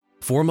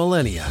For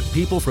millennia,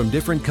 people from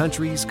different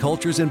countries,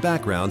 cultures, and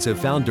backgrounds have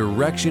found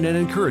direction and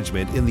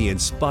encouragement in the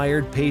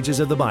inspired pages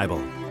of the Bible.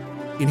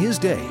 In his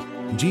day,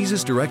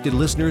 Jesus directed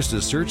listeners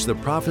to search the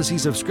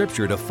prophecies of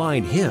Scripture to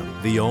find Him,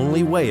 the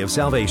only way of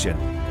salvation.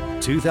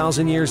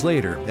 2,000 years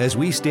later, as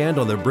we stand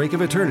on the brink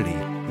of eternity,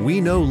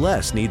 we no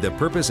less need the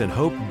purpose and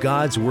hope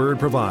God's Word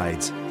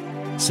provides.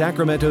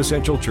 Sacramento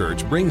Central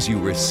Church brings you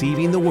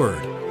Receiving the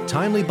Word,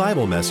 timely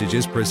Bible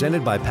messages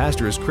presented by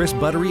Pastors Chris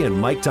Buttery and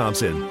Mike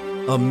Thompson.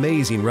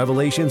 Amazing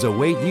revelations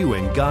await you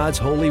in God's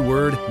holy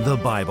word, the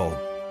Bible.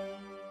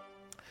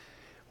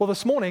 Well,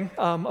 this morning,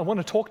 I want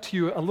to talk to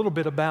you a little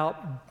bit about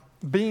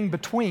being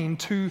between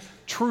two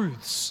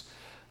truths.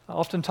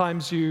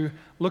 Oftentimes you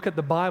look at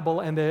the Bible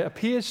and there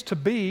appears to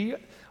be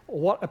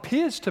what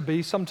appears to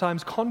be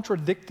sometimes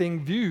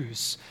contradicting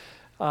views,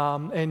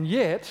 and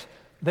yet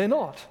they're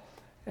not.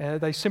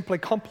 They simply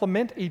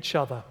complement each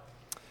other.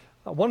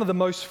 One of the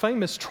most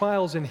famous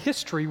trials in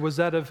history was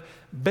that of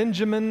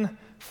Benjamin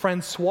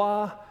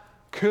Francois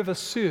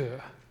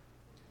Courvoisier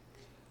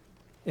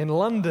in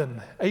London,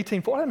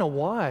 1840. I don't know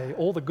why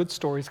all the good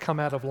stories come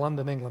out of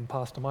London, England,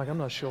 Pastor Mike. I'm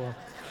not sure.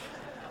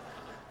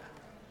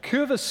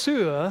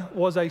 Courvoisier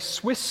was a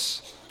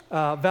Swiss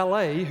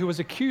valet who was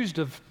accused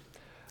of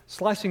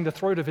slicing the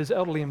throat of his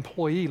elderly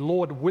employee,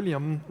 Lord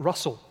William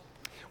Russell.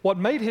 What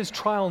made his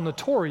trial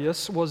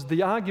notorious was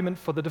the argument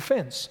for the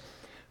defense.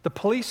 The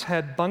police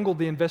had bungled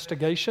the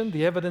investigation.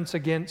 The evidence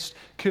against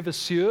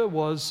Courvoisier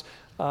was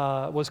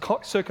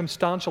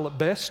circumstantial at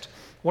best.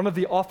 One of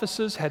the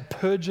officers had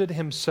perjured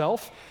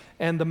himself,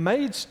 and the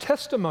maid's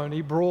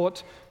testimony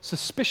brought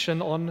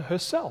suspicion on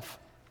herself.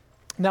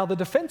 Now, the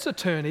defense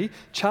attorney,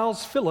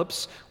 Charles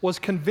Phillips, was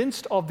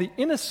convinced of the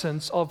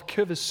innocence of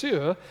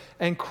Courvoisier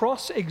and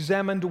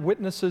cross-examined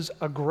witnesses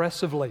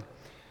aggressively.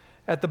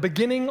 At the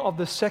beginning of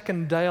the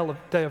second day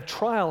of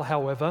trial,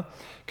 however,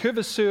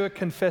 Courvoisier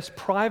confessed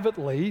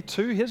privately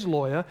to his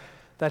lawyer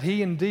that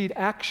he indeed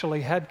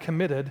actually had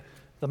committed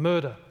the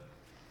murder.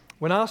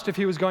 When asked if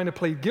he was going to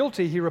plead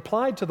guilty, he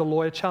replied to the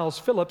lawyer, Charles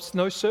Phillips,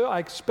 "No, sir, I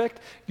expect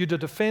you to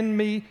defend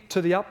me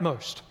to the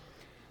utmost."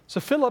 So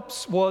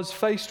Phillips was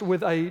faced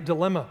with a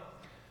dilemma.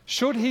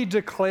 Should he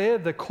declare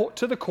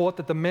to the court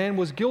that the man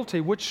was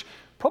guilty, which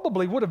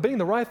probably would have been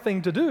the right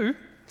thing to do,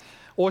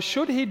 or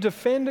should he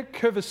defend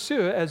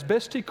Courvoisier as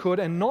best he could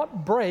and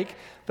not break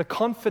the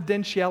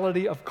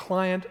confidentiality of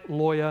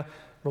client-lawyer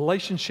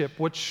relationship,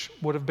 which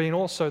would have been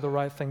also the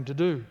right thing to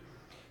do?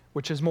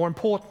 Which is more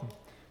important,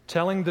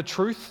 telling the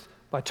truth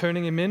by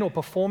turning him in or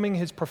performing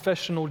his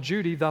professional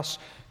duty, thus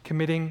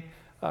committing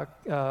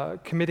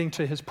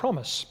to his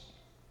promise?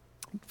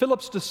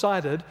 Phillips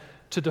decided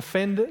to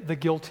defend the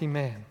guilty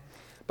man.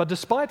 But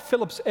despite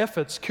Phillips'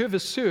 efforts,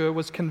 Courvoisier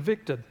was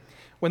convicted.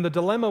 When the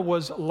dilemma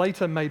was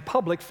later made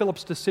public,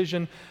 Phillips'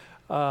 decision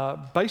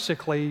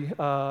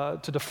to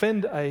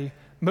defend a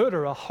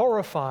murderer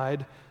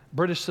horrified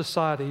British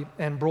society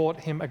and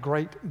brought him a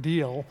great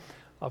deal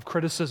of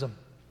criticism.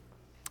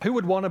 Who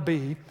would want to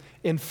be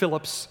in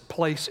Phillips'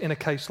 place in a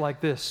case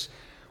like this?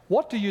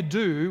 What do you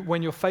do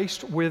when you're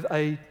faced with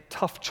a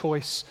tough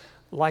choice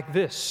like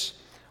this?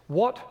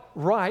 What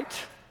right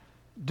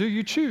do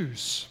you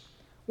choose?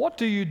 What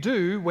do you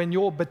do when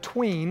you're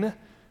between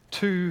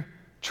two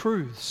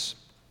truths?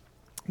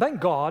 Thank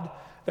God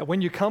that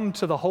when you come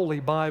to the Holy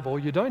Bible,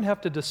 you don't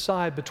have to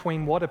decide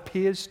between what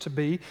appears to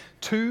be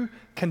two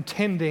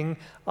contending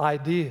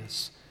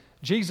ideas.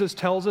 Jesus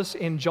tells us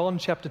in John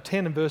chapter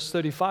 10 and verse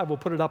 35, we'll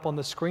put it up on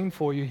the screen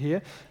for you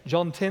here,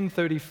 John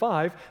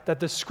 10:35, that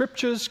the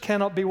Scriptures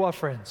cannot be what,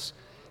 friends?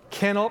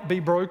 Cannot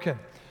be broken.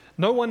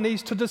 No one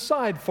needs to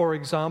decide, for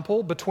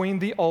example, between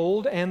the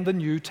Old and the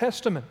New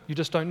Testament. You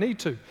just don't need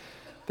to.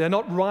 They're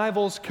not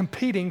rivals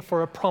competing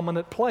for a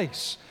prominent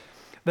place.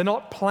 They're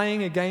not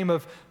playing a game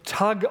of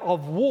tug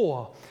of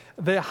war.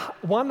 They're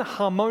one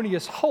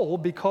harmonious whole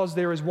because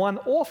there is one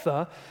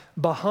author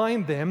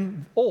behind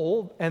them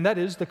all, and that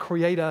is the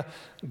Creator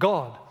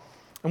God.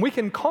 And we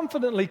can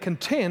confidently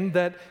contend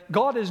that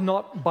God is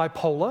not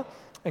bipolar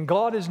and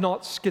God is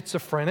not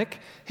schizophrenic.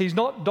 He's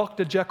not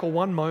Dr. Jekyll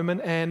one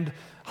moment and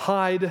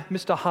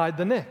Mr. Hyde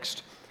the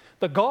next.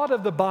 The God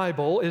of the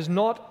Bible is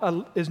not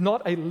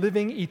a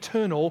living,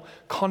 eternal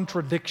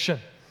contradiction.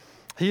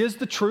 He is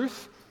the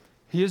truth,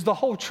 He is the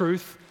whole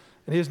truth,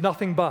 and He is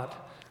nothing but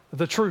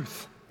the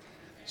truth.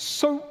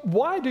 So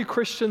why do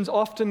Christians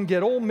often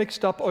get all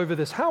mixed up over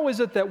this? How is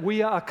it that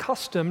we are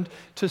accustomed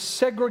to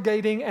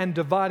segregating and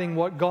dividing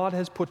what God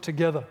has put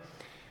together?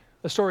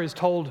 The story is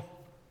told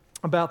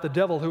about the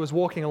devil who was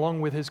walking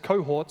along with his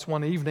cohorts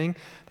one evening.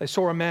 They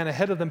saw a man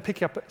ahead of them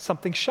pick up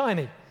something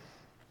shiny.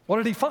 "What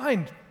did he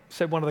find?"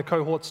 said one of the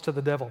cohorts to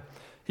the devil.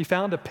 "He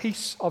found a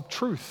piece of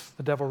truth,"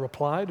 the devil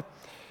replied.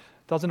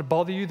 "Doesn't it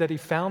bother you that he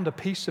found a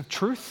piece of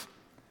truth?"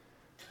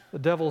 The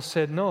devil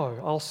said, "No,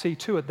 I'll see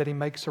to it that he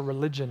makes a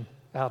religion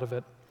out of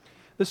it."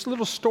 This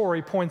little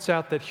story points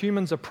out that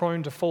humans are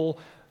prone to fall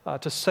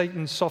to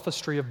Satan's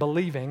sophistry of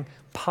believing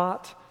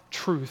part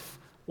truth,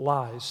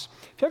 lies.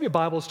 If you have your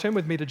Bibles, turn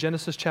with me to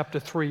Genesis chapter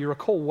 3. You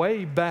recall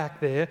way back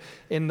there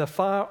in the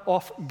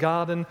far-off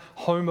garden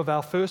home of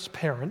our first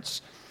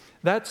parents,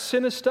 that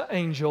sinister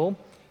angel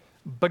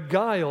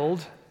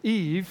beguiled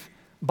Eve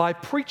by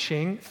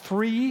preaching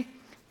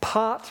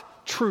 3-part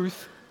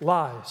truth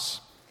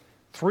lies.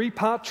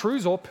 3-part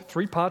truths or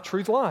 3-part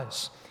truth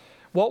lies.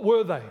 What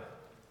were they?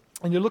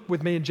 And you look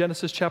with me in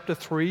Genesis chapter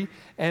 3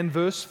 and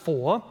verse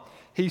 4.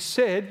 He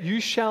said, "You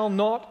shall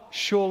not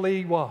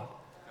surely" what?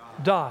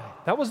 Die.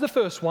 That was the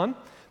first one.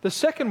 The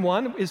second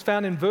one is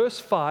found in verse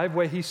 5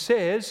 where he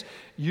says,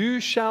 "You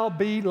shall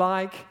be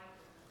like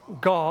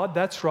God,"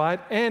 that's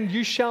right, "and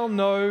you shall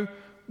know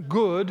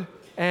good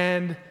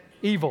and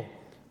evil."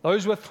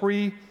 Those were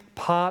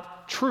 3-part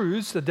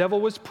truths the devil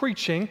was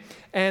preaching,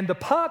 and the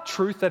part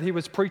truth that he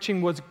was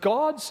preaching was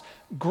God's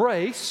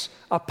grace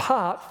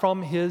apart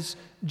from his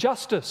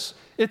justice.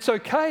 It's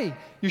okay.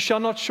 You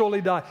shall not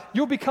surely die.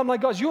 You'll become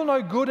like God. You'll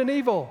know good and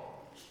evil.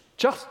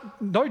 Just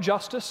no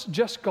justice,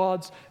 just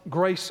God's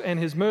grace and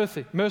his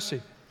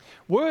mercy.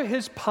 Were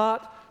his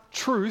part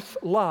truth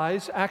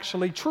lies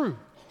actually true?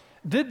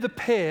 Did the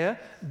pair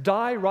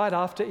die right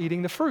after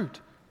eating the fruit?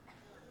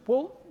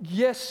 Well,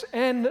 yes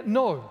and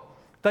no.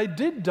 They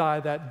did die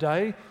that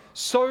day.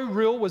 So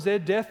real was their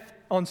death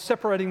on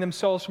separating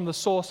themselves from the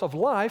source of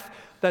life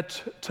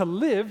that to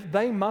live,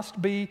 they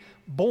must be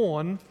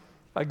born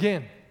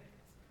again.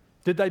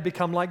 Did they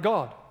become like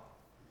God?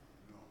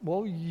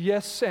 Well,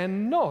 yes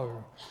and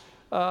no.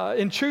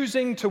 In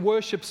choosing to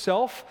worship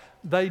self,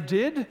 they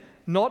did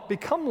not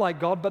become like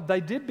God, but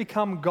they did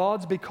become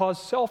gods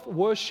because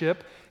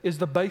self-worship is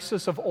the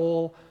basis of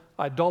all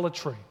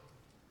idolatry.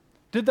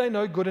 Did they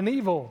know good and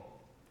evil?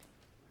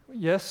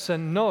 Yes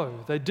and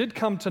no. They did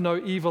come to know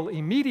evil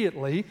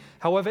immediately.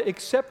 However,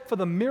 except for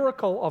the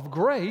miracle of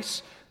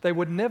grace, they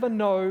would never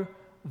know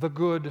the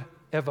good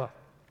ever.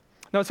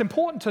 Now, it's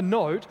important to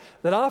note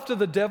that after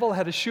the devil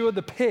had assured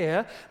the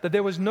pair that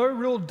there was no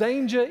real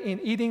danger in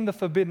eating the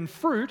forbidden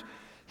fruit,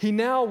 he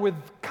now, with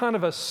kind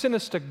of a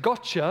sinister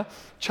gotcha,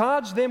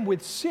 charged them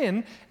with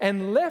sin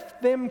and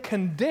left them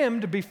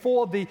condemned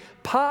before the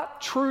part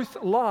truth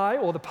lie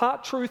or the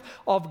part truth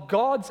of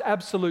God's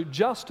absolute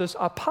justice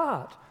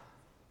apart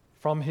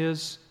from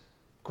his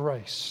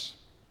grace.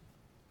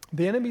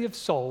 The enemy of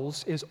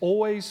souls is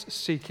always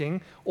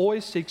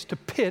seeks to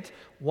pit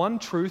one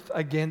truth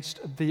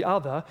against the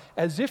other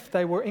as if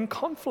they were in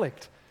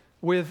conflict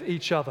with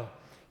each other.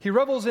 He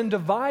revels in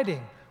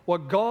dividing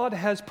what God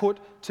has put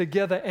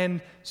together,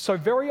 and so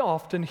very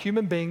often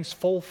human beings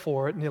fall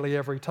for it nearly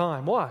every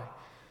time. Why?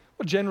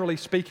 Well, generally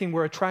speaking,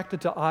 we're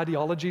attracted to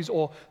ideologies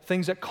or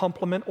things that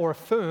complement or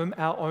affirm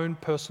our own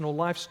personal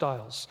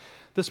lifestyles.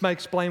 This may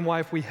explain why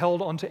if we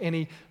held onto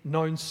any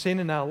known sin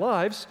in our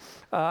lives,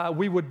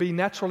 we would be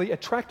naturally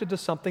attracted to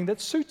something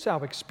that suits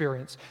our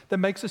experience, that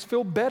makes us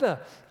feel better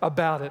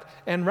about it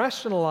and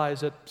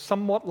rationalize it,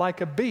 somewhat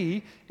like a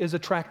bee is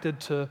attracted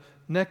to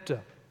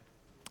nectar.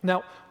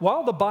 Now,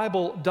 while the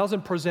Bible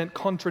doesn't present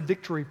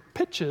contradictory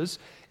pictures,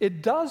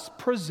 it does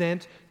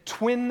present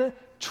twin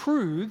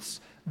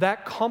truths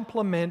that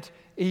complement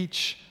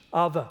each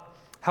other.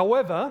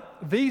 However,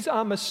 these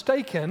are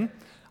mistaken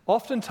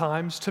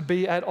oftentimes to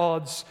be at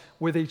odds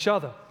with each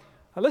other.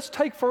 Now, let's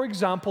take, for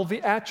example,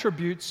 the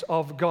attributes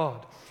of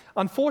God.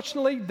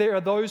 Unfortunately, there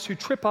are those who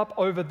trip up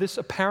over this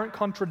apparent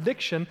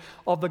contradiction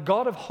of the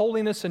God of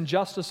holiness and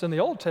justice in the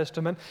Old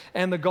Testament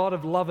and the God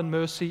of love and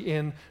mercy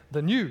in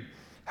the New.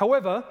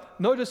 However,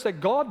 notice that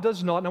God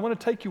does not, and I want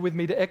to take you with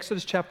me to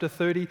Exodus chapter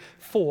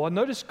 34.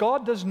 Notice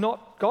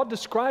God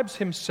describes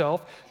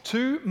himself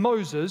to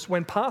Moses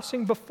when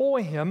passing before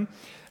him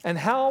and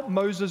how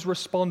Moses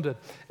responded.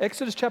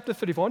 Exodus chapter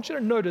 34. I want you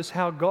to notice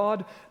how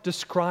God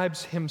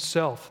describes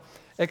himself.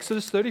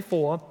 Exodus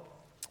 34,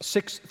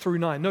 6 through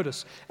 9.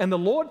 Notice, "And the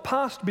Lord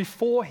passed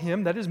before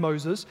him," that is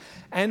Moses,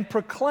 "and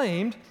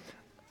proclaimed,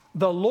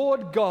 'The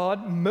Lord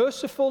God,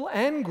 merciful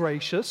and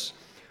gracious,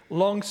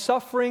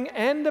 long-suffering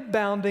and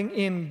abounding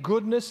in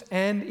goodness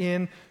and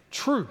in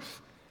truth,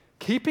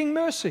 keeping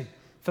mercy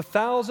for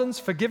thousands,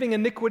 forgiving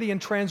iniquity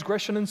and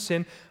transgression and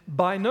sin,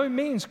 by no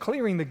means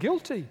clearing the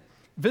guilty,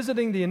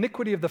 visiting the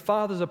iniquity of the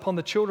fathers upon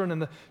the children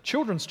and the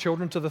children's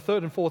children to the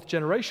third and fourth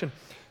generation.'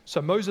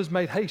 So Moses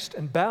made haste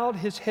and bowed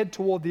his head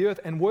toward the earth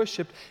and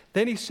worshipped.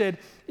 Then he said,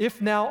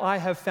 'If now I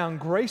have found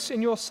grace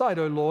in your sight,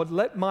 O Lord,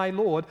 let my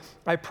Lord,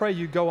 I pray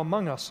you, go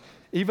among us,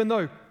 even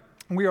though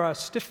we are a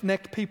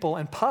stiff-necked people,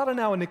 and pardon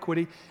our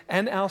iniquity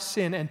and our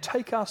sin, and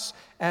take us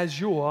as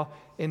your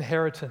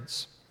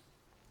inheritance.'"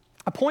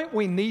 A point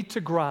we need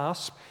to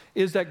grasp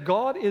is that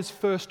God is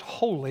first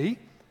holy,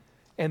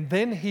 and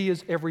then he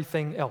is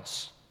everything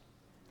else.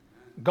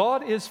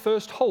 God is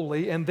first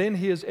holy, and then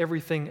he is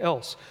everything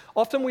else.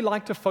 Often we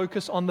like to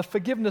focus on the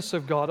forgiveness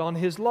of God, on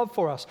his love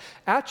for us,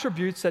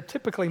 attributes that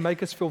typically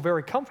make us feel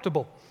very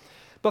comfortable.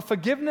 But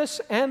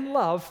forgiveness and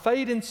love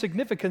fade in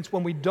significance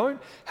when we don't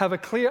have a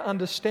clear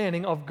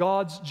understanding of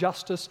God's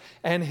justice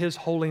and his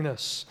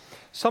holiness.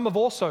 Some have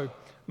also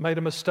made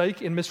a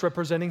mistake in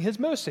misrepresenting his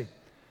mercy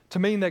to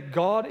mean that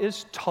God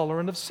is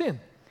tolerant of sin.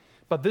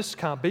 But this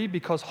can't be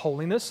because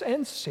holiness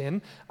and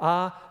sin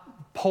are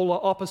polar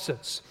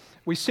opposites.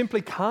 We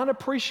simply can't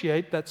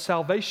appreciate that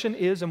salvation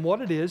is and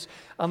what it is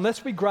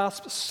unless we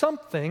grasp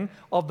something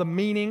of the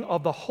meaning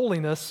of the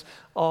holiness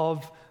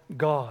of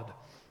God.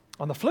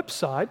 On the flip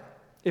side,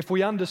 if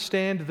we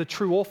understand the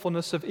true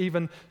awfulness of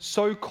even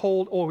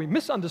so-called, or we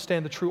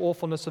misunderstand the true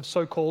awfulness of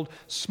so-called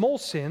small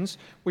sins,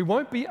 we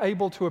won't be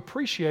able to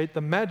appreciate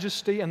the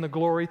majesty and the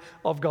glory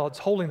of God's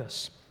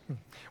holiness.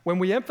 When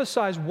we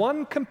emphasize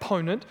one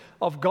component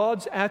of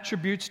God's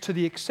attributes to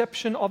the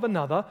exception of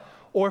another,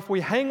 or if we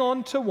hang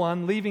on to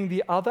one, leaving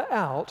the other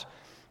out,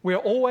 we are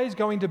always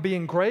going to be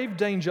in grave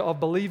danger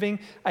of believing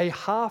a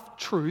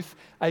half-truth,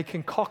 a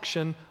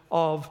concoction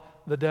of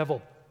the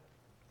devil.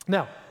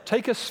 Now,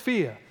 take a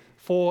sphere,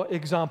 for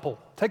example.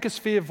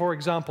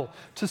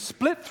 To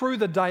split through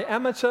the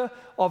diameter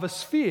of a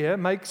sphere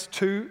makes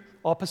two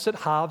opposite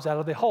halves out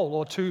of the whole,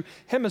 or two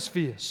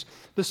hemispheres.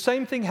 The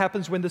same thing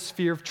happens when the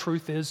sphere of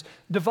truth is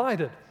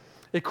divided.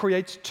 It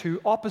creates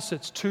two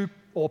opposites, two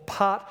or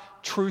part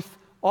truth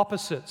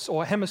opposites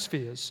or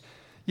hemispheres.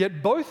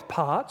 Yet both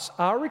parts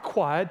are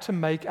required to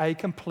make a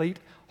complete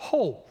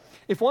whole.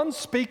 If one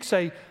speaks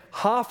a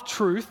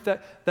half-truth,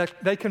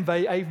 that they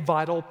convey a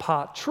vital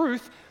part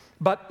truth,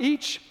 but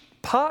each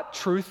part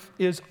truth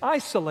is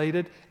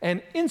isolated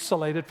and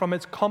insulated from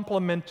its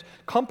complement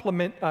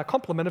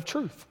of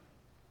truth.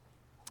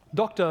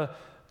 Dr.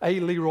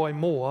 A. Leroy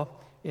Moore,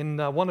 in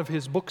one of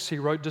his books he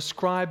wrote,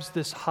 describes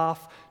this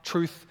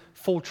half-truth,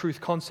 full-truth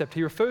concept.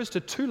 He refers to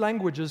two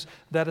languages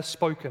that are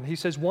spoken. He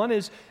says one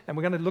is, and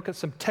we're going to look at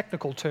some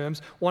technical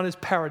terms, one is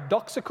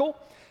paradoxical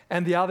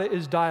and the other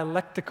is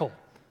dialectical.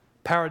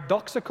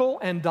 Paradoxical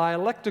and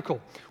dialectical.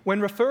 When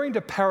referring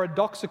to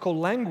paradoxical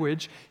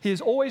language, he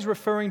is always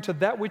referring to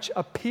that which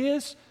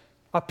appears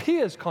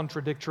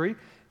contradictory,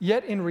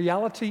 yet in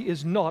reality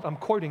is not. I'm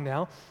quoting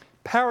now.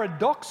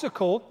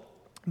 Paradoxical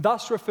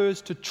thus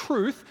refers to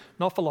truth,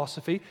 not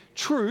philosophy,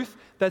 truth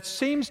that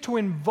seems to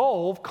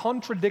involve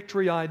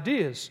contradictory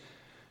ideas.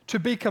 To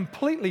be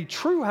completely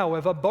true,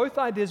 however, both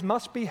ideas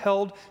must be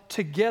held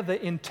together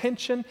in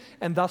tension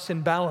and thus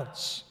in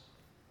balance.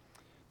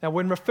 Now,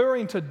 when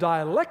referring to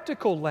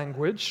dialectical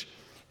language,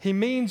 he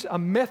means a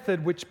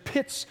method which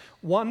pits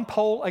one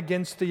pole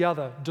against the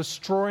other,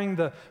 destroying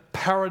the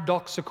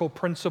paradoxical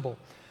principle.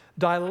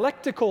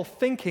 Dialectical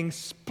thinking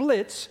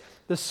splits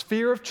the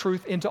sphere of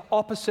truth into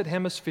opposite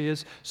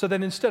hemispheres so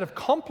that instead of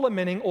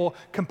complementing or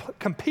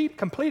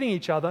completing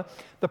each other,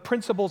 the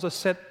principles are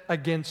set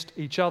against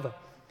each other.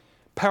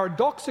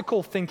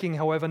 Paradoxical thinking,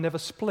 however, never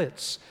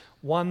splits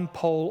one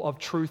pole of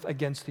truth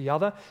against the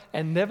other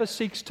and never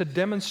seeks to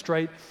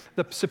demonstrate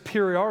the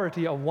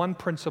superiority of one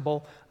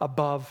principle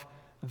above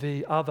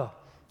the other.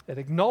 It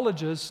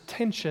acknowledges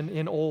tension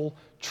in all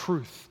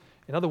truth.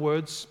 In other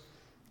words,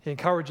 he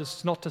encourages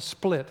us not to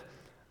split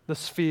the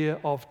sphere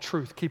of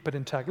truth. Keep it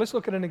intact. Let's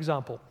look at an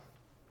example.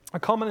 A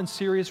common and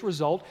serious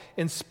result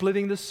in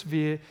splitting the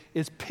sphere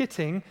is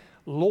pitting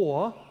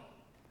law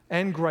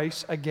and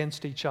grace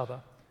against each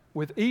other,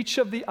 with each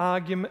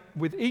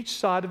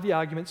side of the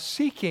argument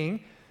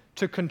seeking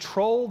to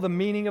control the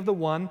meaning of the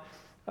one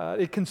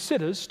it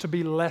considers to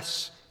be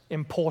less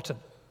important.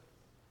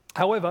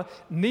 However,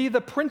 neither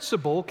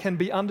principle can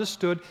be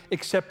understood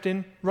except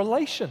in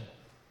relation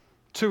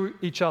to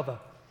each other.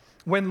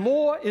 When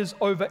law is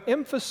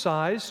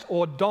overemphasized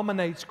or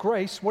dominates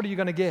grace, what are you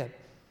going to get?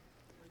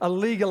 A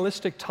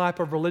legalistic type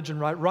of religion,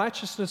 right?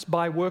 Righteousness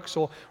by works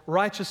or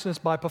righteousness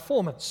by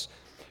performance.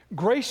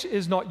 Grace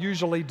is not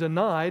usually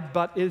denied,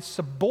 but is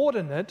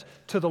subordinate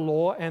to the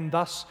law, and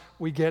thus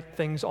we get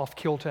things off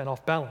kilter and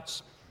off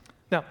balance.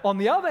 Now, on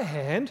the other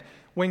hand,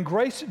 when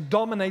grace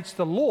dominates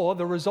the law,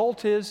 the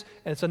result is,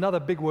 and it's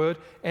another big word,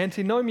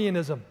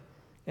 antinomianism.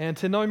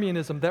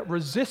 Antinomianism that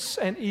resists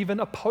and even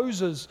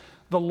opposes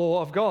the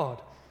law of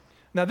God.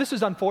 Now, this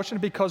is unfortunate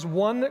because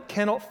one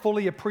cannot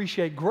fully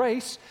appreciate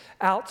grace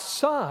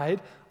outside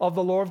of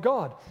the law of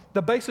God.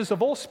 The basis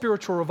of all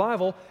spiritual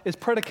revival is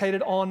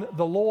predicated on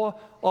the law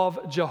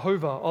of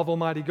Jehovah, of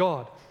Almighty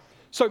God.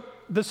 So,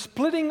 the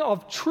splitting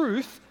of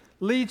truth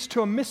leads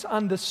to a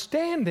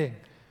misunderstanding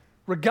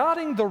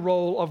regarding the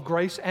role of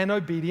grace and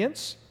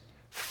obedience,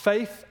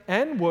 faith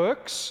and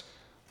works,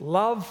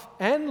 love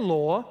and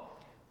law,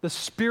 the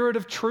spirit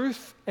of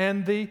truth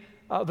and the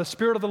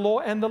spirit of the law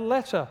and the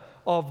letter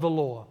of the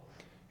law.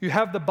 You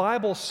have the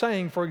Bible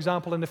saying, for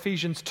example, in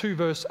Ephesians 2,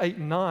 verse 8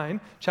 and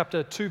 9,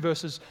 chapter 2,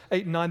 verses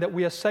 8 and 9, that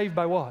we are saved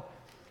by what?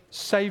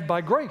 Saved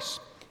by grace.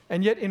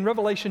 And yet in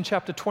Revelation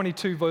chapter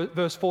 22,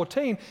 verse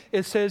 14,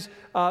 it says,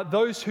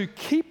 those who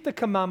keep the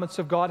commandments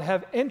of God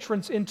have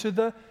entrance into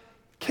the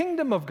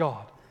kingdom of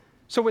God.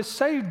 So we're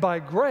saved by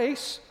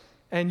grace,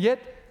 and yet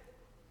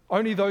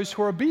only those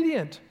who are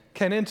obedient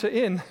can enter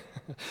in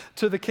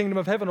to the kingdom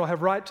of heaven or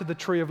have right to the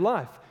tree of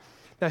life.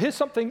 Now, here's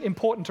something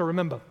important to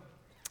remember.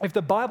 If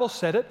the Bible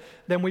said it,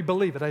 then we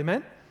believe it.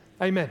 Amen?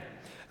 Amen.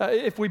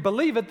 If we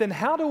believe it, then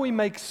how do we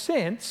make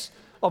sense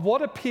of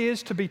what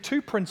appears to be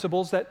two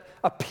principles that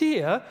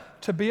appear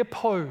to be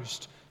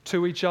opposed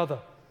to each other?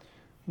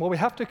 Well, we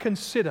have to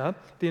consider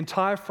the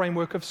entire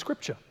framework of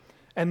Scripture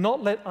and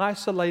not let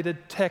isolated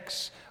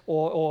texts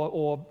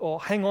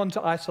or hang on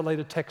to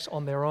isolated texts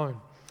on their own.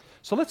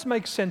 So let's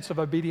make sense of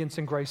obedience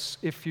and grace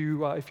if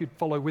you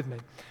follow with me.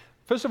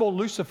 First of all,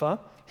 Lucifer,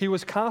 he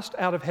was cast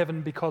out of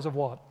heaven because of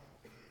what?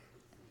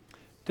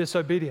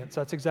 Disobedience.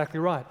 That's exactly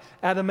right.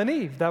 Adam and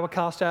Eve, they were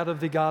cast out of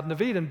the Garden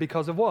of Eden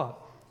because of what?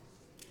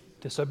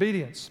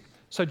 Disobedience.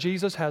 So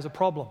Jesus has a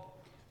problem.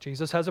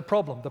 Jesus has a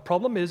problem. The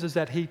problem is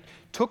that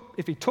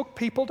if he took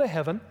people to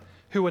heaven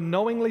who were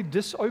knowingly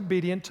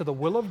disobedient to the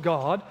will of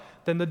God,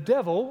 then the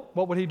devil,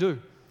 what would he do?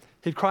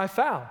 He'd cry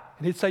foul,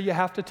 and he'd say, you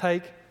have to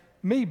take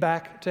me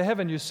back to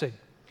heaven, you see.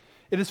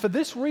 It is for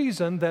this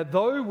reason that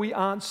though we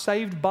aren't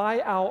saved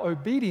by our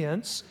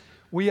obedience,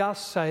 we are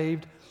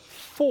saved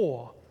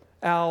for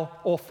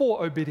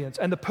obedience.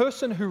 And the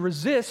person who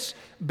resists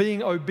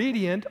being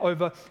obedient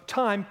over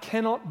time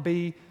cannot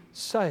be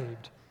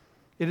saved.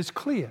 It is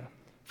clear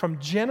from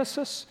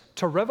Genesis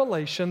to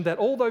Revelation that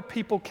although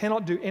people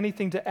cannot do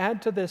anything to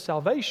add to their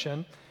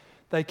salvation,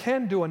 they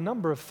can do a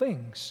number of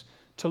things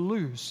to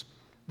lose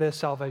their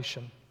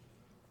salvation.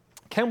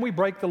 Can we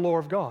break the law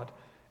of God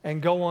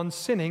and go on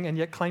sinning and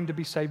yet claim to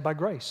be saved by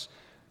grace?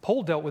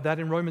 Paul dealt with that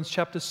in Romans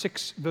chapter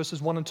 6,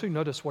 verses 1 and 2.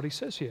 Notice what he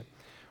says here.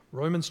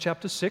 Romans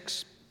chapter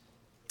 6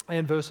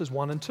 and verses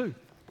 1 and 2.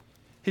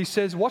 He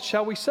says, what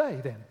shall we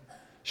say then?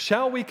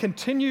 Shall we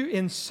continue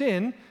in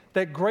sin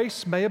that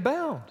grace may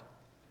abound?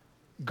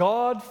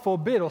 God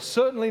forbid, or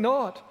certainly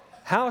not.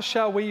 How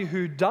shall we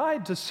who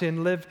died to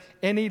sin live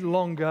any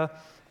longer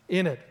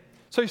in it?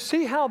 So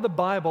see how the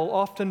Bible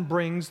often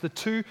brings the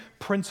two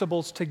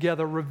principles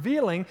together,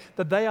 revealing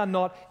that they are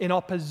not in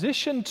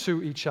opposition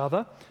to each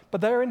other,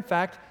 but they are in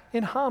fact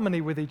in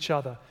harmony with each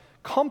other,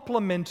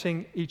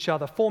 complementing each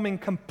other, forming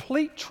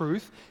complete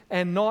truth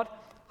and not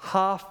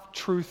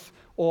half-truth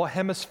or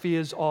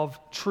hemispheres of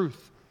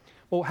truth.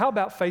 Well, how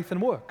about faith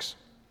and works?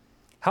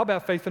 How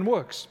about faith and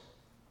works?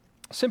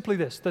 Simply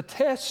this, the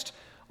test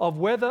of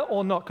whether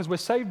or not, because we're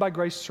saved by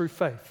grace through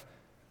faith,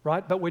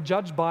 right? But we're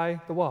judged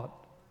by the what?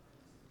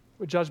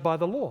 We're judged by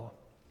the law,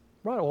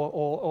 right?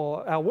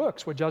 Or our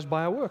works. We're judged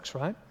by our works,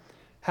 right?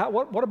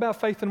 What about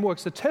faith and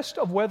works? The test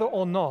of whether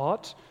or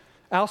not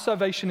our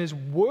salvation is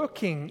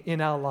working in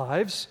our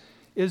lives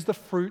is the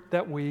fruit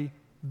that we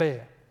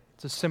bear.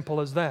 It's as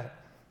simple as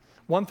that.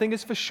 One thing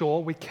is for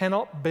sure, we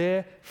cannot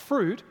bear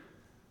fruit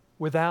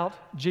without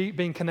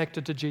being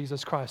connected to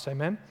Jesus Christ.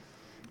 Amen?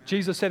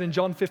 Jesus said in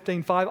John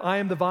 15:5, I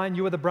am the vine,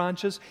 you are the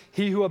branches.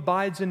 He who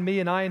abides in me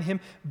and I in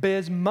him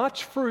bears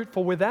much fruit,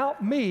 for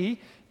without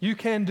me you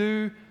can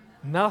do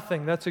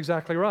nothing. That's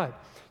exactly right.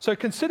 So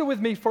consider with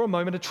me for a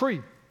moment a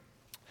tree.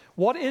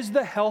 What is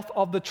the health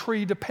of the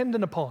tree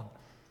dependent upon?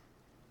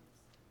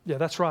 Yeah,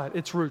 that's right.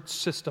 Its root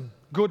system.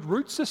 Good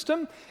root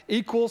system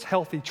equals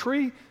healthy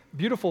tree,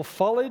 beautiful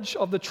foliage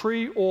of the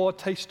tree, or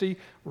tasty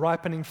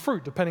ripening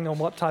fruit, depending on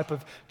what type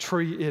of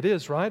tree it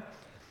is, right?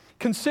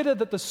 Consider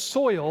that the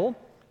soil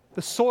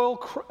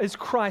is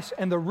Christ,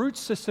 and the root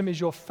system is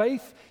your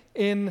faith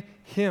in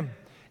Him.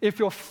 If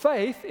your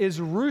faith is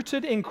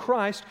rooted in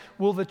Christ,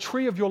 will the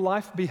tree of your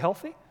life be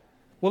healthy?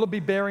 Will it be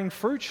bearing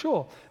fruit?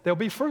 Sure, there'll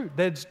be fruit.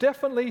 There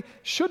definitely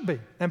should be.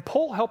 And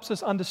Paul helps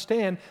us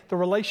understand the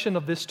relation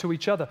of this to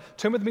each other.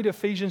 Turn with me to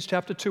Ephesians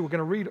chapter 2. We're going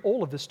to read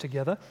all of this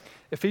together.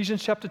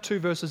 Ephesians chapter 2,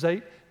 verses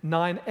 8,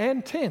 9,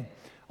 and 10.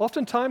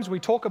 Oftentimes we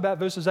talk about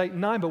verses 8 and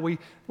 9, but we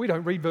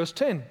don't read verse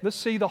 10. Let's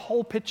see the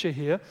whole picture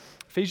here.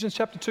 Ephesians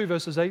chapter 2,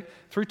 verses 8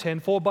 through 10.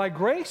 For by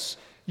grace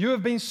you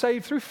have been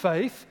saved through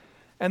faith,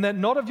 and that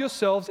not of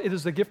yourselves, it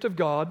is the gift of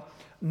God,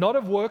 not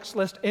of works,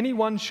 lest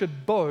anyone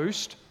should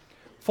boast.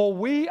 For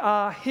we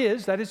are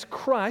His, that is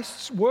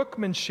Christ's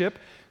workmanship,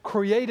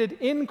 created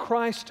in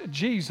Christ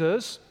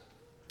Jesus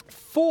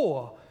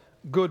for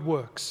good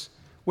works,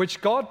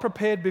 which God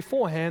prepared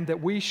beforehand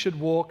that we should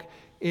walk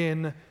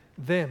in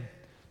them.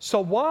 So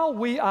while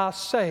we are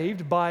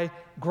saved by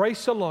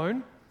grace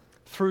alone,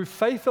 through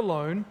faith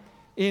alone,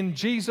 in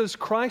Jesus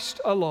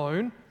Christ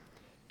alone,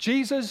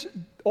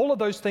 all of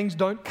those things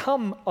don't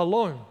come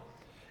alone.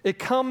 It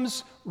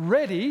comes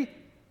ready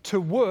to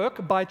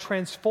work by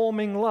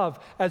transforming love.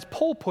 As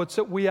Paul puts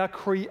it, we are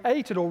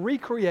created or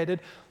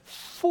recreated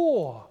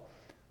for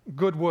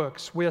good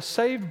works. We are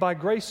saved by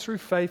grace through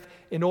faith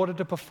in order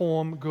to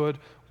perform good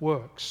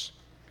works.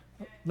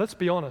 Let's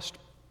be honest.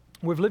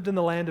 We've lived in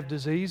the land of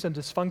disease and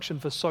dysfunction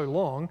for so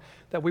long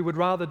that we would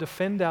rather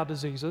defend our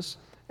diseases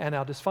and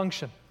our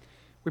dysfunction.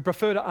 We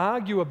prefer to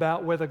argue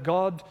about whether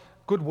good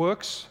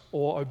works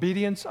or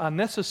obedience are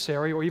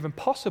necessary or even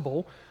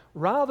possible,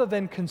 rather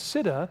than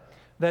consider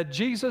that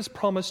Jesus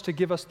promised to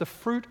give us the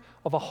fruit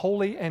of a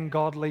holy and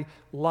godly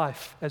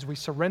life as we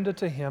surrender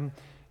to Him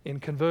in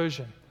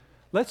conversion.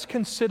 Let's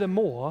consider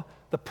more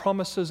the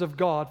promises of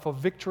God for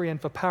victory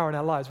and for power in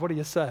our lives. What do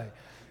you say?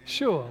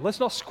 Sure. Let's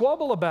not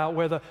squabble about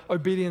whether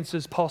obedience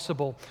is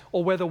possible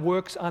or whether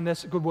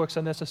good works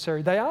are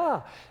necessary. They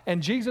are.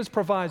 And Jesus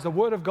provides, the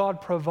Word of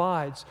God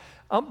provides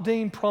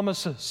umpteen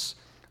promises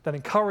that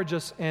encourage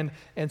us and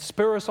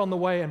spur us on the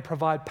way and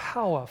provide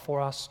power for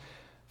us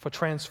for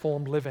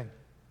transformed living.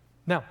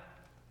 Now,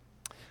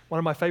 one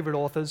of my favorite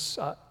authors,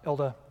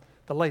 the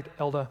late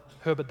Elder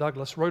Herbert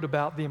Douglas, wrote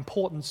about the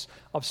importance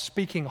of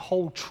speaking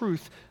whole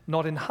truth,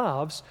 not in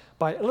halves,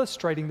 by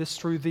illustrating this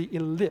through the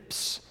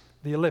ellipse.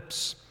 The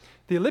ellipse.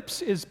 The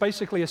ellipse is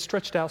basically a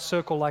stretched out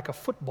circle like a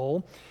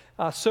football,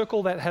 a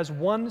circle that has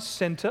one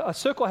center. A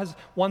circle has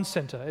one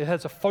center. It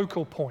has a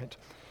focal point.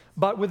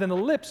 But with an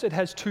ellipse, it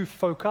has two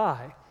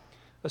foci,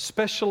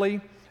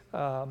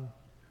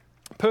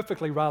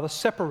 perfectly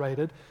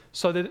separated,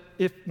 so that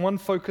if one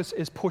focus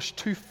is pushed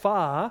too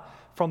far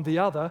from the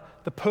other,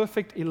 the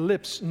perfect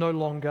ellipse no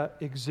longer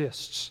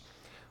exists.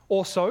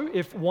 Also,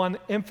 if one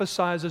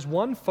emphasizes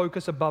one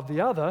focus above the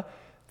other,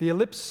 the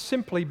ellipse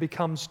simply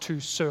becomes two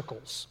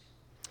circles.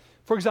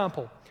 For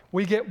example,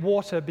 we get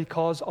water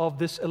because of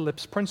this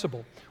ellipse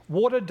principle.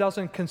 Water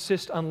doesn't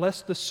consist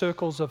unless the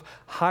circles of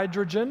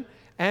hydrogen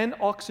and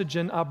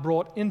oxygen are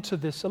brought into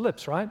this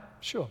ellipse, right?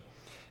 Sure.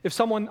 If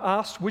someone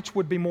asked which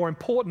would be more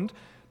important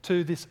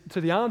to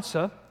the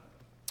answer,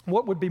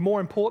 what would be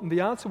more important? The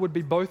answer would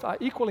be both are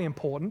equally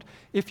important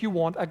if you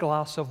want a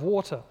glass of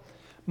water.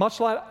 Much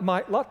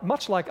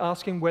like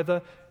asking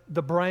whether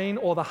the brain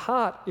or the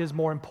heart is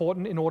more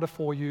important in order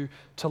for you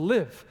to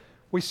live.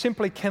 We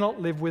simply cannot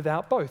live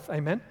without both.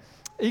 Amen?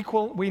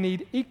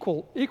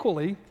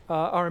 Equally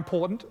are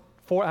important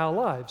for our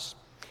lives.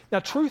 Now,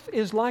 truth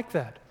is like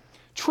that.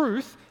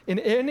 Truth in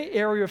any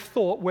area of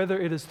thought, whether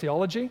it is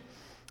theology,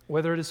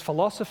 whether it is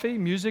philosophy,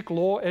 music,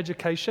 law,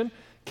 education,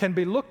 can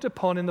be looked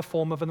upon in the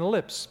form of an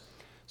ellipse.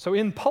 So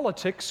in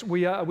politics,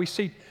 we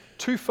see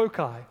two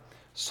foci,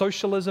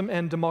 socialism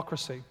and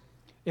democracy.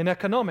 In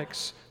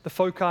economics, the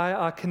foci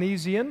are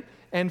Keynesian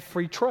and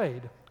free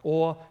trade,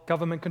 or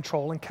government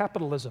control and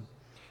capitalism.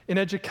 In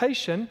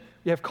education,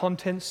 you have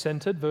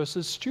content-centered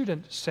versus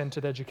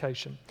student-centered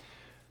education.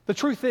 The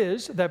truth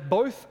is that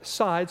both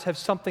sides have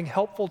something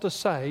helpful to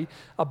say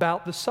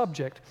about the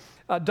subject.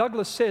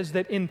 Douglas says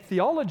that in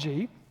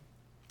theology,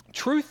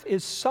 truth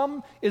is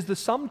the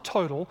sum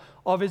total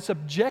of its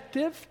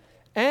objective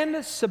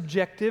and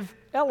subjective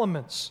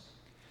elements.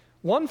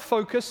 One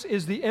focus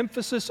is the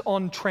emphasis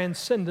on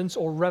transcendence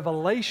or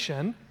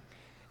revelation,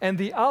 and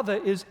the other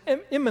is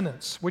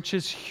immanence, which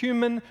is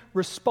human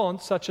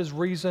response such as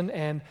reason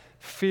and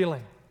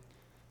feeling.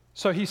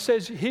 So he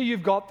says, here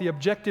you've got the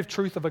objective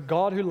truth of a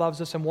God who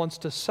loves us and wants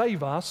to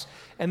save us,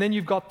 and then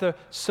you've got the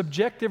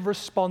subjective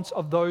response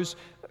of those,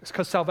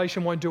 because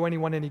salvation won't do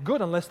anyone any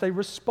good unless they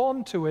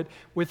respond to it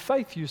with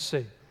faith, you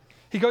see.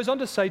 He goes on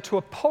to say, to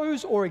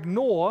oppose or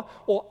ignore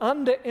or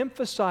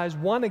underemphasize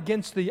one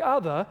against the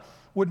other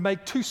would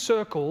make two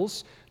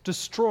circles,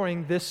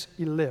 destroying this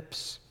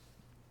ellipse.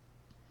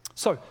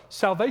 So,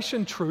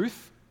 salvation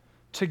truth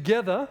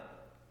together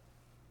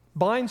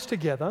binds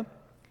together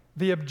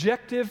the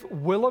objective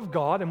will of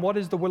God. And what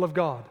is the will of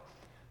God?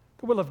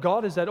 The will of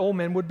God is that all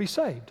men would be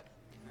saved.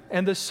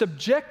 And the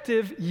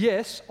subjective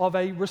yes of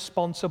a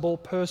responsible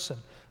person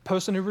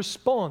who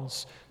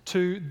responds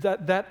to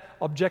that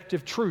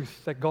objective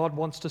truth that God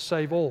wants to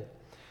save all.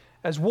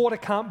 As water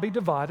can't be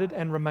divided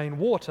and remain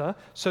water,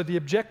 so the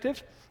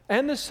objective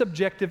and the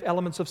subjective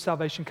elements of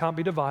salvation can't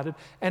be divided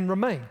and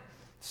remain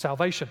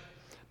salvation.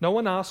 No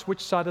one asks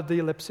which side of the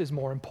ellipse is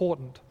more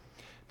important.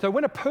 So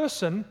when a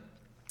person,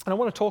 and I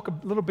want to talk a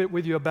little bit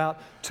with you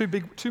about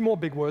two more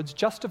big words,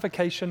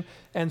 justification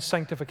and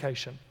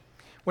sanctification.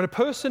 When a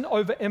person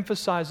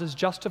overemphasizes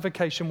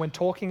justification when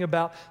talking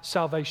about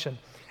salvation,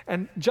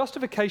 and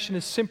justification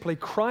is simply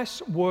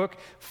Christ's work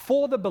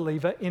for the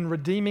believer in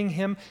redeeming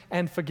him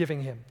and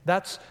forgiving him.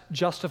 That's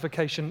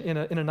justification in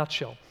a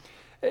nutshell.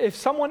 If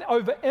someone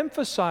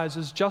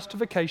overemphasizes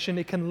justification,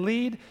 it can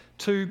lead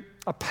to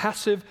a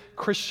passive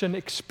Christian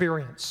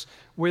experience,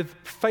 with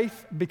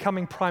faith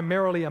becoming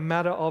primarily a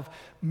matter of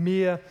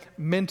mere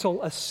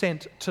mental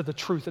assent to the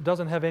truth. It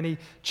doesn't have any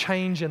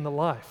change in the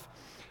life.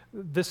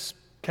 This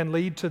can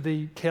lead to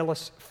the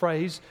careless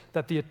phrase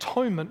that the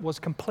atonement was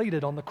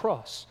completed on the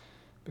cross,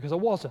 because it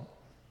wasn't.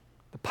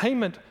 The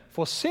payment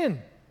for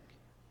sin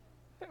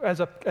as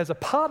a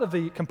part of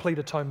the complete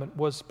atonement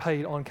was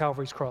paid on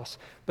Calvary's cross,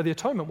 but the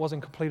atonement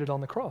wasn't completed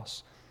on the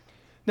cross.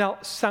 Now,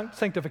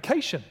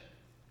 sanctification,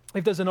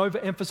 if there's an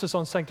overemphasis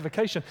on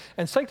sanctification,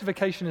 and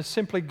sanctification is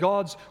simply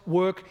God's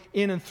work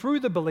in and through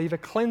the believer,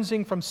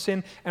 cleansing from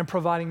sin and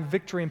providing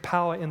victory and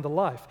power in the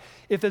life.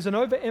 If there's an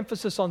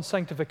overemphasis on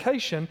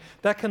sanctification,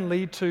 that can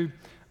lead to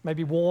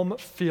maybe warm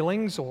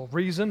feelings or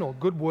reason or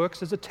good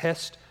works as a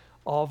test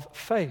of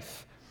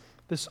faith.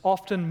 This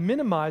often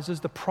minimizes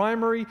the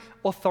primary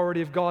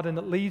authority of God, and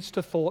it leads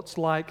to thoughts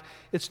like,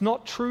 it's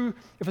not true.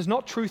 If it's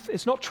not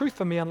truth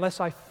for me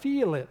unless I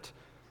feel it,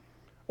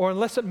 or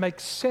unless it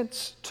makes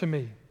sense to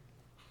me.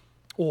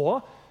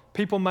 Or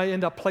people may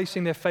end up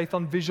placing their faith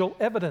on visual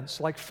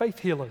evidence like faith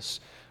healers,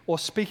 or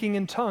speaking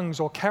in tongues,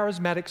 or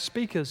charismatic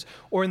speakers,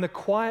 or in the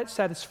quiet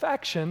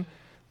satisfaction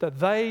that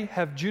they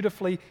have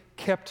dutifully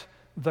kept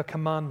the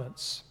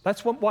commandments.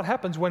 That's what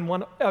happens when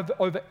one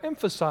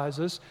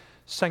overemphasizes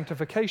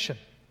sanctification.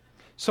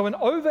 So an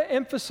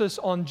overemphasis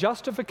on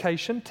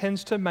justification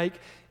tends to make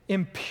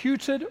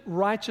imputed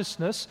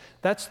righteousness.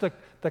 That's the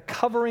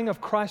covering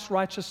of Christ's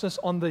righteousness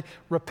on the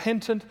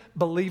repentant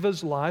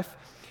believer's life.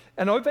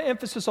 An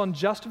overemphasis on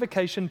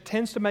justification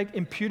tends to make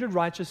imputed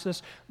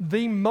righteousness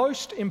the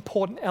most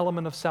important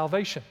element of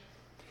salvation.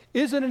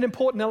 Is it an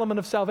important element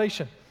of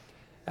salvation?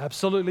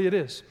 Absolutely it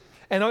is.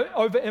 And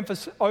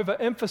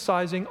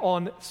overemphasizing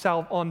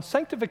on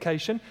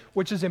sanctification,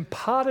 which is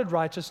imparted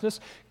righteousness,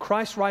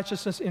 Christ's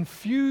righteousness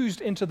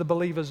infused into the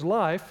believer's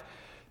life,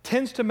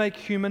 tends to make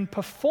human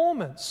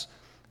performance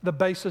the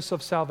basis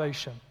of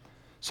salvation.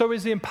 So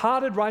is the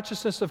imparted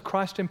righteousness of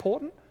Christ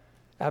important?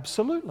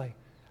 Absolutely.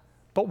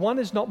 But one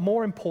is not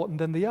more important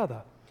than the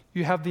other.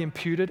 You have the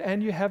imputed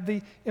and you have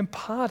the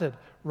imparted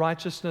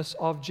righteousness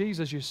of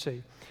Jesus, you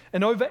see.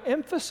 An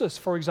overemphasis,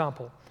 for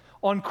example,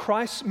 on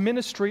Christ's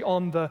ministry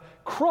on the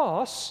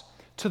cross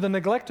to the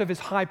neglect of his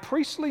high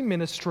priestly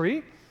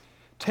ministry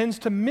tends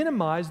to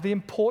minimize the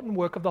important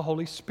work of the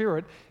Holy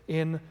Spirit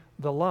in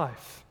the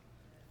life.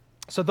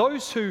 So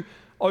those who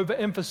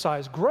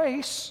overemphasize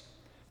grace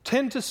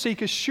tend to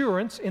seek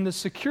assurance in the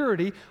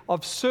security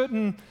of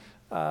certain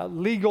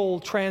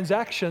legal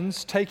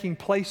transactions taking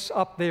place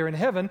up there in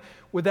heaven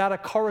without a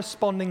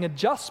corresponding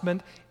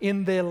adjustment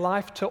in their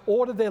life to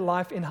order their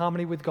life in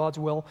harmony with God's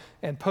will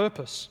and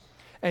purpose.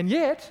 And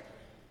yet,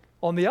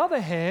 on the other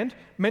hand,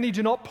 many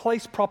do not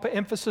place proper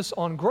emphasis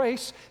on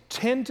grace,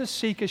 tend to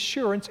seek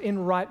assurance in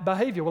right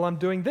behavior. Well, I'm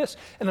doing this,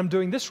 and I'm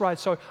doing this right,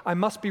 so I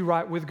must be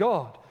right with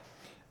God.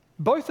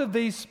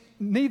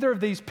 Neither of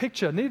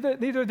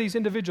these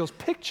individuals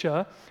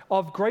picture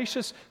of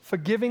gracious,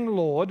 forgiving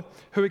Lord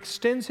who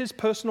extends his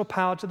personal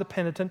power to the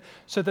penitent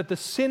so that the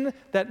sin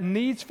that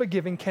needs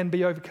forgiving can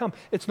be overcome.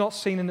 It's not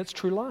seen in its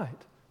true light.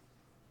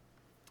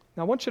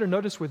 Now, I want you to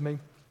notice with me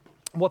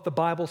what the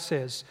Bible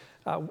says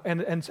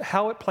and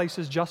how it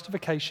places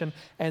justification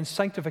and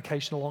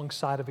sanctification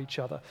alongside of each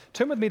other.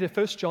 Turn with me to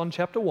 1 John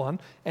chapter 1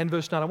 and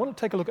verse 9. I want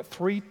to take a look at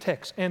three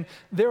texts, and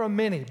there are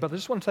many, but I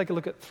just want to take a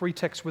look at three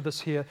texts with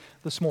us here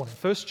this morning.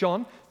 1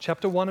 John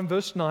chapter 1 and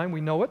verse 9, we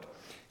know it.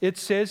 It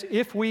says,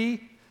 if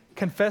we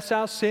confess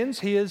our sins,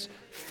 he is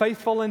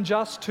faithful and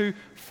just to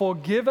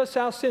forgive us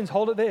our sins.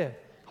 Hold it there.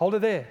 Hold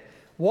it there.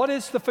 What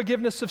is the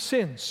forgiveness of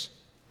sins?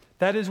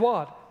 That is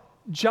what?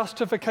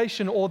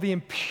 Justification, or the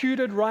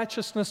imputed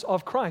righteousness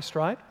of Christ,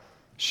 right?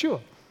 Sure.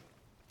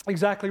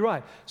 Exactly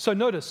right. So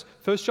notice,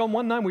 1 John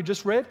 1:9 we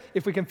just read,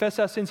 if we confess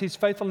our sins, he's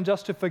faithful and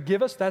just to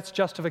forgive us. That's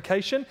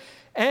justification.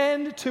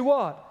 And to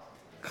what?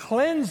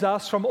 Cleanse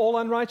us from all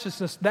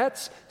unrighteousness.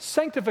 That's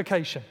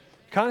sanctification.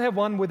 Can't have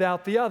one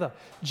without the other.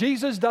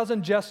 Jesus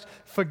doesn't just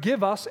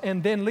forgive us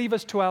and then leave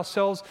us to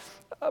ourselves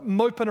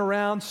moping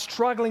around,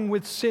 struggling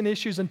with sin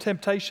issues and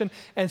temptation,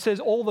 and says,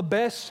 all the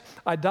best,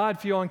 I died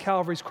for you on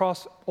Calvary's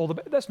cross, all the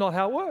best. That's not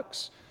how it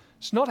works.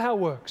 It's not how it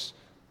works.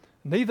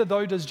 Neither,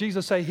 though, does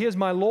Jesus say, here's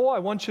my law, I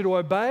want you to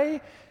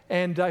obey,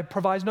 and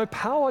provides no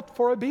power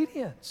for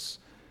obedience.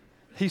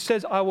 He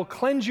says, I will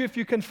cleanse you if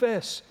you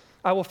confess.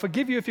 I will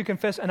forgive you if you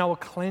confess, and I will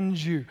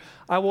cleanse you.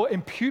 I will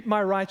impute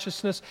my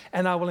righteousness,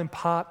 and I will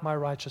impart my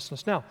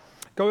righteousness. Now,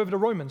 go over to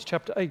Romans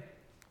chapter 8.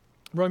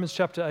 Romans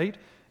chapter 8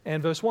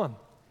 and verse 1.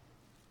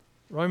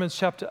 Romans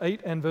chapter 8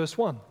 and verse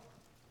 1.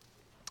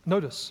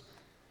 Notice.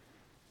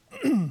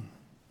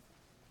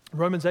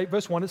 Romans 8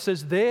 verse 1, it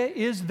says, there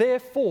is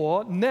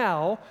therefore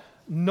now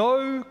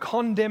no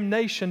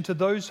condemnation to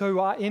those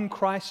who are in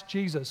Christ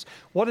Jesus.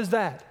 What is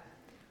that?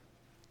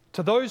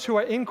 To those who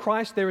are in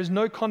Christ, there is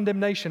no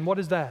condemnation. What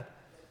is that?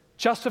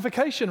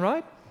 Justification,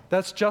 right?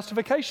 That's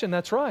justification,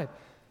 that's right.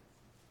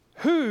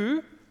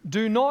 Who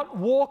do not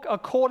walk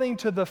according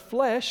to the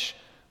flesh,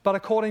 but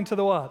according to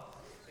the what?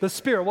 The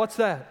Spirit. What's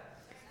that?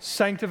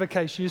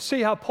 Sanctification. You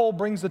see how Paul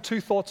brings the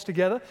two thoughts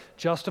together?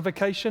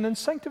 Justification and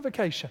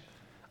sanctification.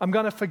 I'm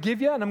going to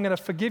forgive you, and I'm going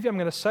to forgive you. I'm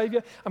going to save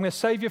you. I'm going to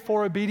save you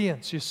for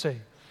obedience, you see.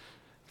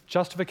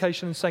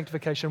 Justification and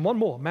sanctification. One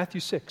more,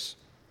 Matthew 6.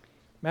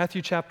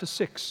 Matthew chapter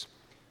 6,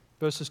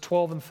 verses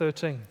 12 and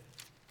 13.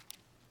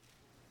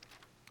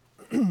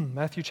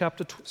 Matthew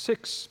chapter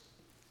 6,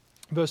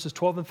 verses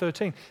 12 and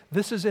 13.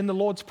 This is in the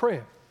Lord's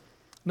Prayer.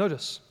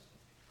 Notice.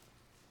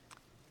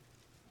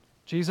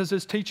 Jesus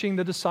is teaching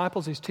the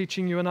disciples, he's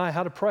teaching you and I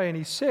how to pray, and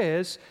he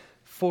says,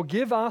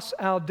 forgive us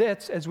our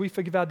debts as we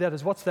forgive our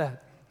debtors. What's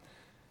that?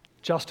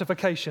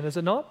 Justification, is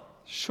it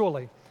not?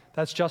 Surely,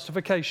 that's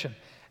justification.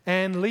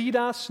 And lead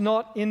us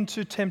not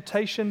into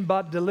temptation,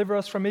 but deliver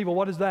us from evil.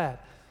 What is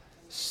that?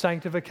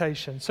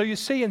 Sanctification. So you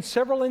see in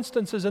several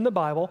instances in the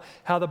Bible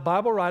how the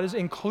Bible writers,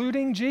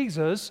 including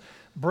Jesus,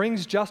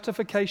 brings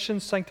justification,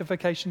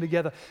 sanctification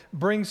together,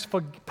 brings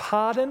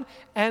pardon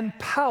and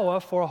power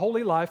for a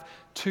holy life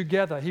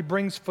together. He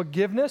brings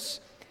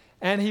forgiveness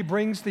and he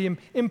brings the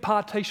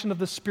impartation of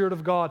the Spirit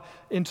of God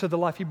into the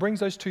life. He brings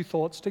those two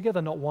thoughts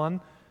together, not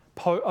one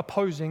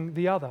opposing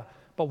the other,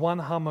 but one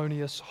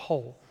harmonious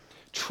whole.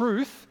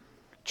 Truth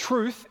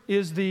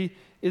is the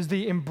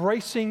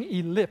embracing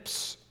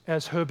ellipse,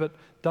 as Herbert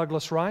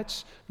Douglas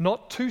writes,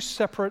 not two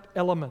separate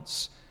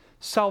elements.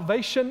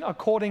 Salvation,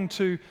 according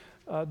to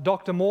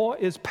Dr. Moore,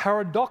 is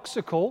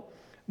paradoxical,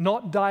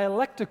 not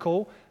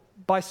dialectical,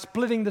 by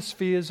splitting the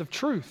spheres of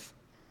truth.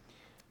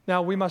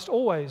 Now, we must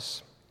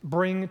always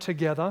bring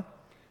together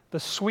the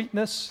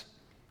sweetness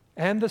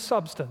and the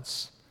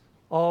substance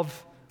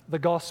of the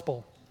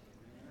gospel.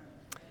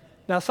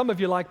 Now, some of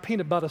you like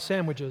peanut butter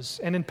sandwiches,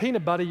 and in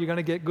peanut butter, you're going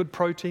to get good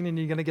protein and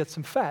you're going to get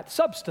some fat,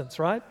 substance,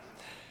 right?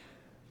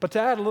 But to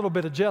add a little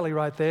bit of jelly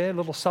right there, a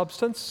little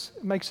substance,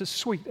 makes it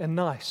sweet and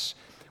nice.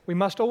 We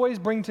must always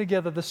bring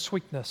together the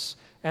sweetness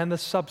and the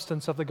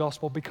substance of the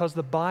gospel because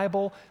the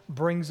Bible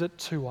brings it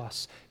to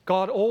us.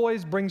 God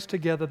always brings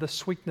together the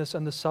sweetness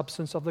and the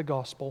substance of the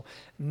gospel,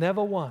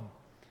 never one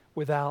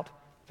without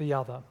the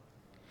other.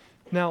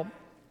 Now,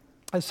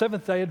 as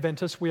Seventh-day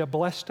Adventists, we are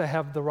blessed to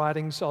have the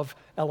writings of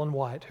Ellen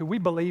White, who we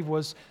believe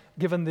was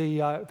given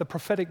the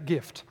prophetic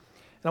gift.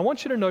 And I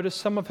want you to notice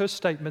some of her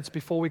statements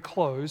before we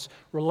close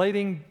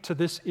relating to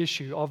this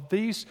issue of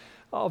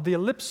the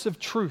ellipse of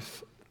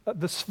truth,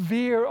 the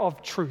sphere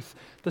of truth,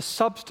 the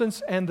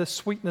substance and the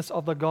sweetness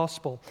of the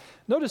gospel.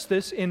 Notice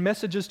this in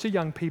Messages to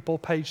Young People,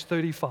 page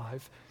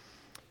 35.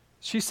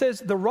 She says,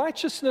 "The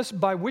righteousness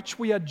by which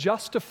we are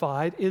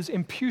justified is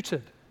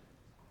imputed.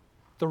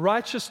 The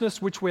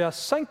righteousness which we are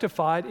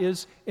sanctified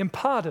is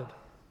imparted.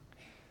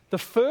 The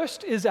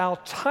first is our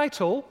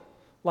title,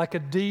 like a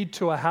deed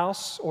to a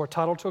house or a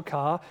title to a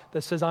car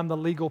that says I'm the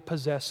legal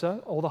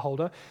possessor or the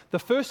holder. The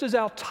first is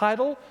our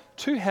title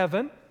to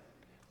heaven.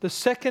 The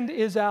second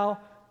is our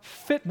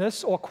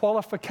fitness or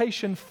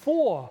qualification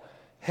for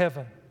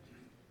heaven."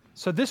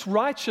 So this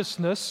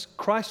righteousness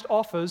Christ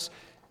offers,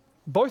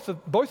 both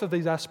of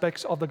these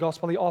aspects of the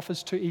gospel, he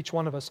offers to each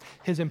one of us,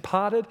 his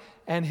imparted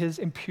and his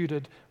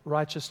imputed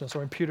righteousness,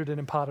 or imputed and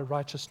imparted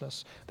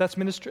righteousness. That's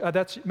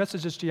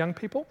Messages to Young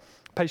People,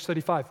 page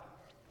 35.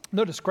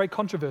 Notice, great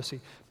controversy,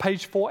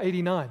 page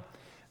 489.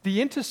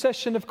 "The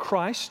intercession of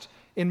Christ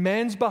in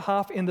man's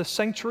behalf in the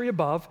sanctuary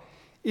above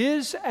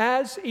is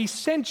as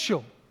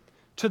essential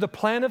to the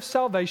plan of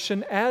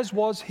salvation as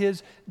was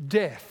his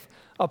death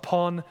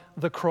upon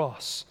the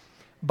cross.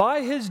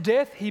 By his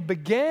death, he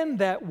began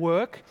that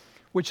work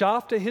which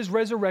after his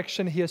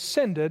resurrection he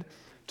ascended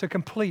to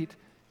complete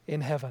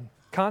in heaven."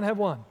 Can't have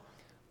one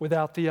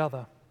without the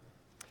other.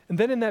 And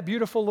then in that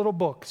beautiful little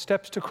book,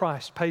 Steps to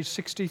Christ, page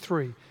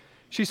 63,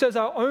 she says,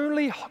 "Our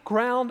only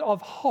ground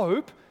of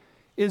hope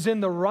is in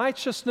the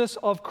righteousness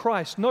of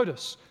Christ."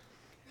 Notice,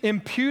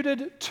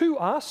 imputed to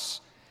us,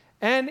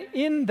 and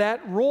in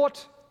that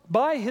wrought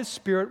by his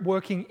Spirit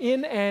working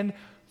in and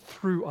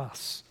through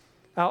us.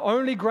 Our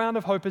only ground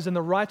of hope is in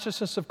the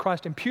righteousness of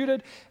Christ,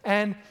 imputed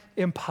and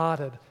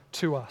imparted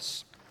to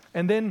us.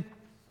 And then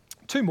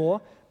two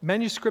more,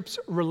 Manuscripts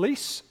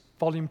Release,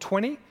 volume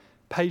 20,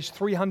 page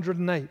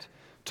 308.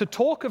 "To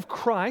talk of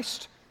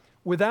Christ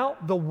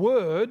without the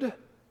word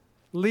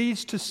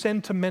leads to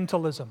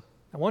sentimentalism."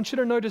 I want you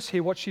to notice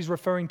here what she's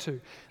referring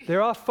to.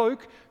 There are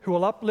folk who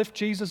will uplift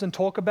Jesus and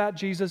talk about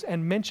Jesus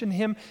and mention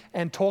him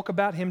and talk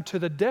about him to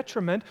the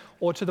detriment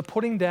or to the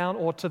putting down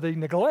or to the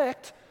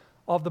neglect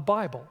of the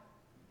Bible.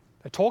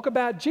 They talk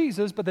about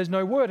Jesus, but there's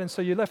no word, and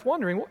so you're left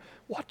wondering,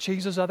 what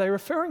Jesus are they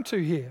referring to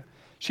here?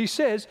 She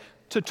says,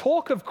 to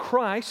talk of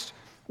Christ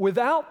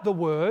without the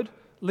word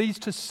leads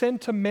to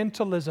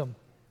sentimentalism.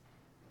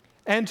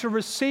 And to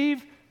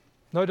receive,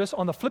 notice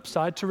on the flip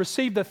side, to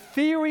receive the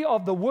theory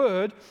of the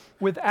word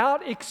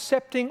without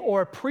accepting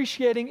or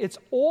appreciating its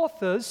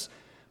authors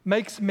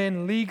makes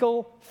men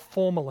legal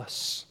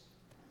formalists.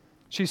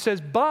 She says,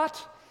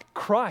 but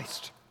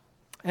Christ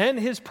and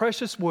his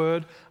precious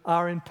word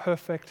are in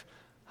perfect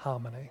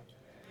harmony.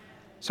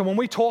 So when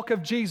we talk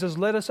of Jesus,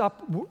 let us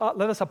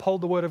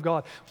uphold the word of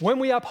God. When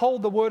we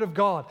uphold the word of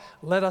God,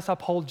 let us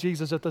uphold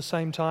Jesus at the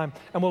same time,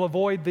 and we'll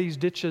avoid these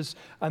ditches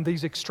and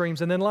these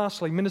extremes. And then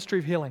lastly, Ministry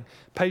of Healing,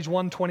 page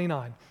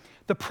 129.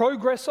 The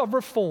progress of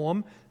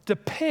reform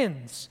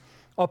depends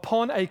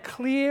upon a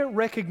clear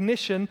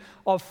recognition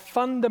of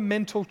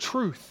fundamental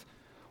truth,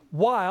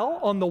 while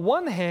on the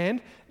one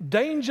hand,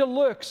 danger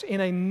lurks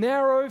in a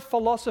narrow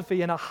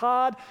philosophy and a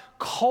hard,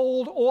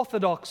 cold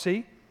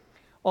orthodoxy.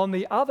 On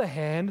the other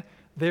hand,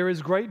 there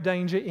is great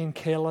danger in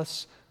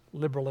careless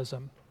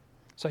liberalism.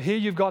 So here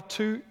you've got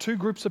two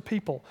groups of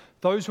people,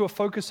 those who are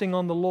focusing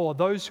on the law,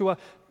 those who are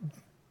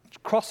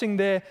crossing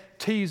their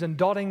T's and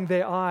dotting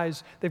their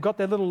I's. They've got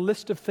their little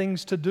list of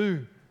things to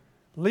do.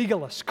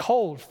 Legalists,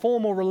 cold,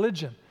 formal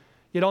religion.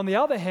 Yet on the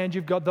other hand,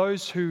 you've got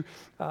those who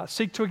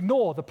seek to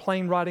ignore the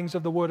plain writings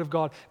of the Word of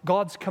God,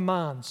 God's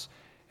commands.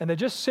 And they're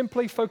just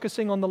simply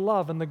focusing on the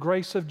love and the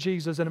grace of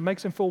Jesus, and it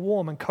makes them feel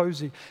warm and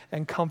cozy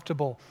and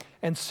comfortable.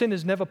 And sin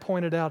is never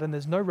pointed out, and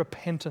there's no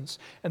repentance,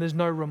 and there's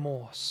no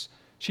remorse.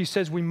 She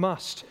says we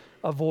must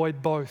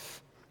avoid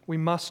both. We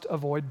must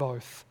avoid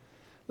both.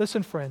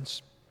 Listen,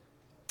 friends.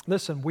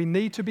 Listen, we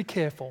need to be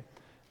careful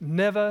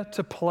never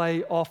to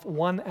play off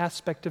one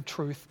aspect of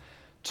truth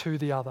to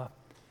the other.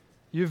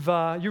 You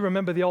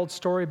remember the old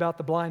story about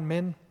the blind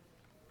men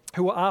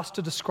who were asked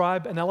to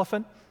describe an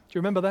elephant? Do you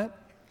remember that?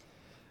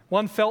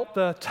 One felt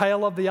the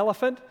tail of the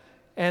elephant,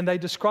 and they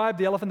described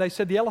the elephant. They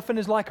said the elephant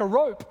is like a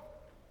rope.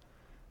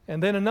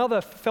 And then another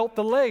felt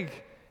the leg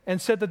and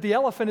said that the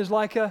elephant is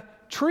like a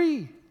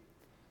tree.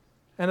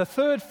 And a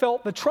third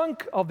felt the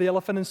trunk of the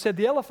elephant and said,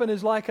 the elephant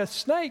is like a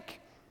snake.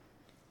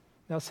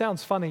 Now, it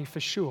sounds funny for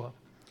sure,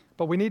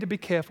 but we need to be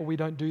careful we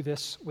don't do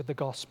this with the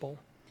gospel.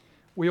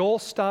 We all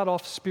start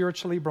off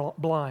spiritually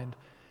blind.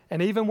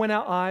 And even when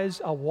our eyes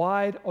are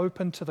wide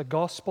open to the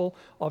gospel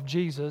of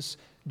Jesus,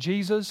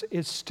 Jesus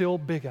is still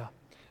bigger.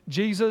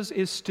 Jesus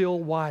is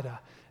still wider.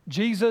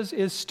 Jesus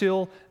is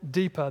still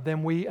deeper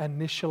than we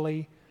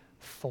initially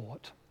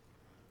thought.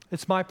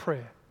 It's my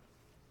prayer.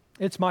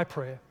 It's my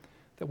prayer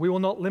that we will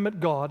not limit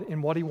God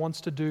in what He wants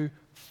to do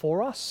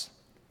for us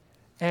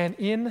and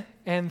in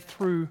and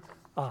through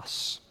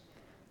us.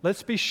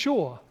 Let's be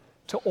sure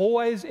to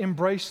always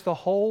embrace the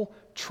whole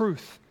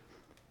truth,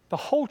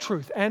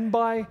 and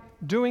by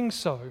doing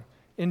so,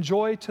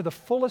 enjoy to the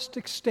fullest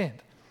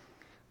extent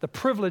the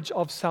privilege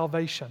of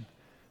salvation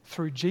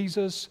through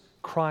Jesus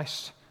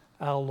Christ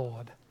our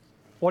Lord.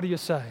 What do you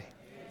say?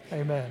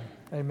 Amen.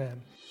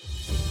 Amen.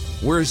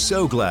 We're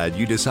so glad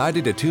you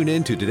decided to tune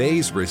in to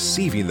today's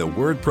Receiving the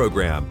Word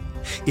program.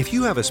 If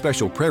you have a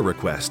special prayer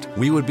request,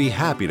 we would be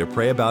happy to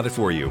pray about it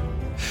for you.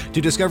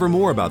 To discover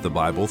more about the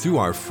Bible through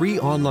our free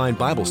online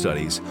Bible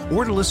studies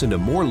or to listen to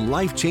more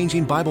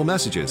life-changing Bible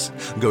messages,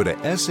 go to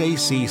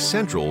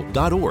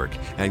saccentral.org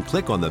and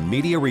click on the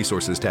Media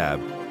Resources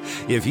tab.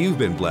 If you've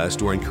been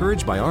blessed or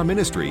encouraged by our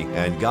ministry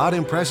and God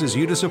impresses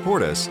you to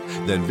support us,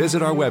 then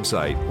visit our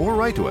website or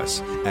write to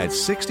us at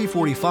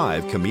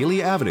 6045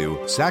 Camellia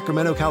Avenue,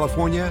 Sacramento,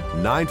 California,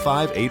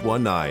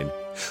 95819.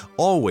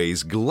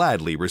 Always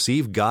gladly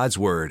receive God's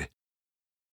Word.